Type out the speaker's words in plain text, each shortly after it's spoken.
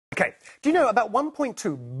Okay, do you know about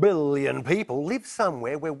 1.2 billion people live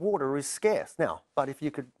somewhere where water is scarce? Now, but if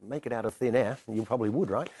you could make it out of thin air, you probably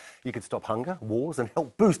would, right? You could stop hunger, wars, and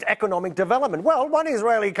help boost economic development. Well, one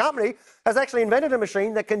Israeli company has actually invented a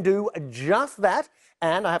machine that can do just that.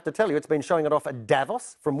 And I have to tell you, it's been showing it off at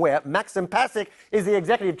Davos, from where Maxim Pasik is the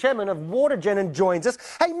executive chairman of Watergen and joins us.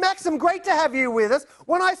 Hey, Maxim, great to have you with us.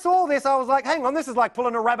 When I saw this, I was like, hang on, this is like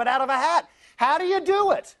pulling a rabbit out of a hat. How do you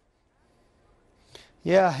do it?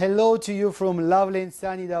 Yeah, hello to you from lovely and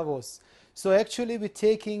sunny Davos. So actually we're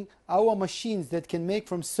taking our machines that can make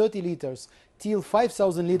from 30 liters till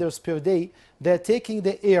 5,000 liters per day. They're taking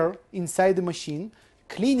the air inside the machine,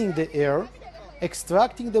 cleaning the air,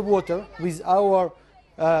 extracting the water with our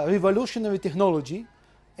revolutionary technology,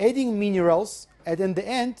 adding minerals, and in the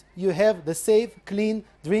end you have the safe, clean,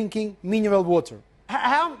 drinking mineral water.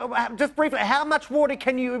 Just briefly, how much water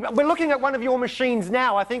can you... We're looking at one of your machines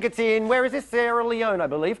now. I think it's in, where is this? Sierra Leone, I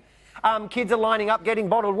believe. Kids are lining up getting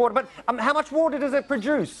bottled water. But how much water does it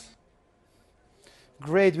produce?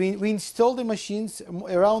 Great. We installed the machines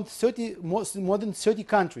around more than 30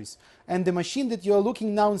 countries. And the machine that you're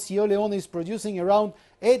looking now in Sierra Leone is producing around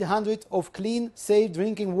 800 of clean, safe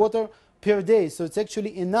drinking water per day. So it's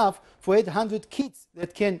actually enough for 800 kids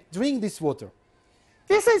that can drink this water.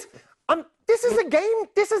 This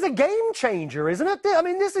is a game changer, isn't it? I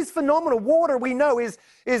mean, this is phenomenal. Water, we know, is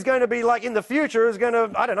going to be like, in the future, is going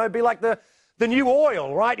to, I don't know, be like the new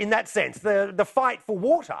oil, right, in that sense, the fight for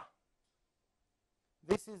water.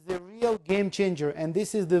 This is the real game changer, and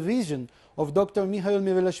this is the vision of Dr. Mikhail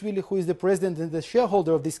Mivelashvili, who is the president and the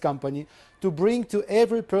shareholder of this company, to bring to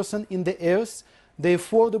every person in the earth the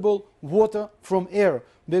affordable water from air.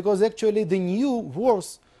 Because actually the new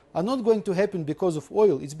wars are not going to happen because of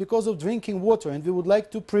oil. It's because of drinking water, and we would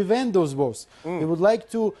like to prevent those wars. We would like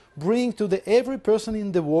to bring to every person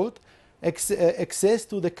in the world access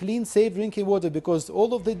to the clean, safe drinking water, because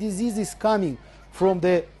all of the diseases coming from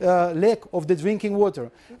the lack of the drinking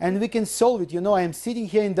water. And we can solve it. You know, I am sitting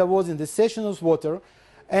here in Davos in the session of water,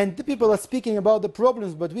 and the people are speaking about the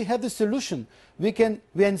problems, but we have the solution. We are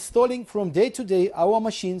installing from day to day our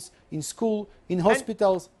machines in school, in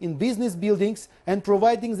hospitals, in business buildings, and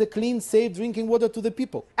providing the clean, safe drinking water to the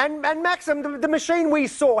people. And Maxim, the machine we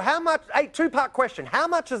saw, how much, a two-part question, how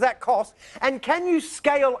much does that cost? And can you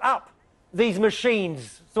scale up these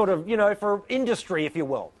machines, sort of, you know, for industry, if you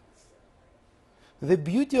will? The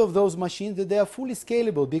beauty of those machines is that they are fully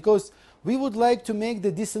scalable, because we would like to make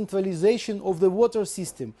the decentralization of the water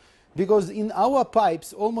system, because in our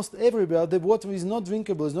pipes almost everywhere the water is not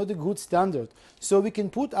drinkable, it's not a good standard. So we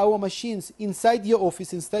can put our machines inside your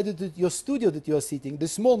office, inside your studio that you are sitting, the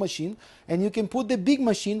small machine, and you can put the big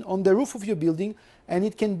machine on the roof of your building, and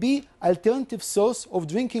it can be alternative source of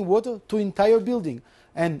drinking water to entire building.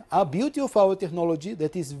 And our beauty of our technology,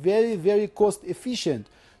 that is very, very cost efficient.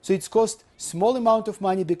 So it's cost small amount of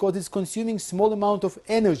money because it's consuming small amount of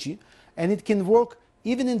energy, and it can work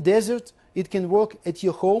even in desert, it can work at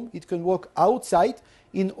your home, it can work outside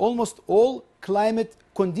in almost all climate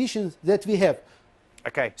conditions that we have.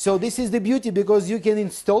 Okay. So this is the beauty, because you can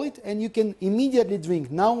install it and you can immediately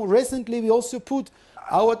drink. Now recently we also put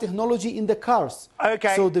our technology in the cars.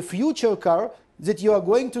 Okay. So the future car that you are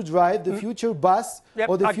going to drive, the future bus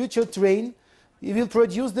or the future train, it will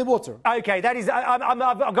produce the water. Okay, that is, I've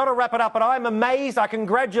got to wrap it up, but I'm amazed. I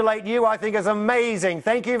congratulate you. I think it's amazing.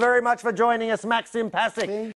 Thank you very much for joining us, Maxim Pasik.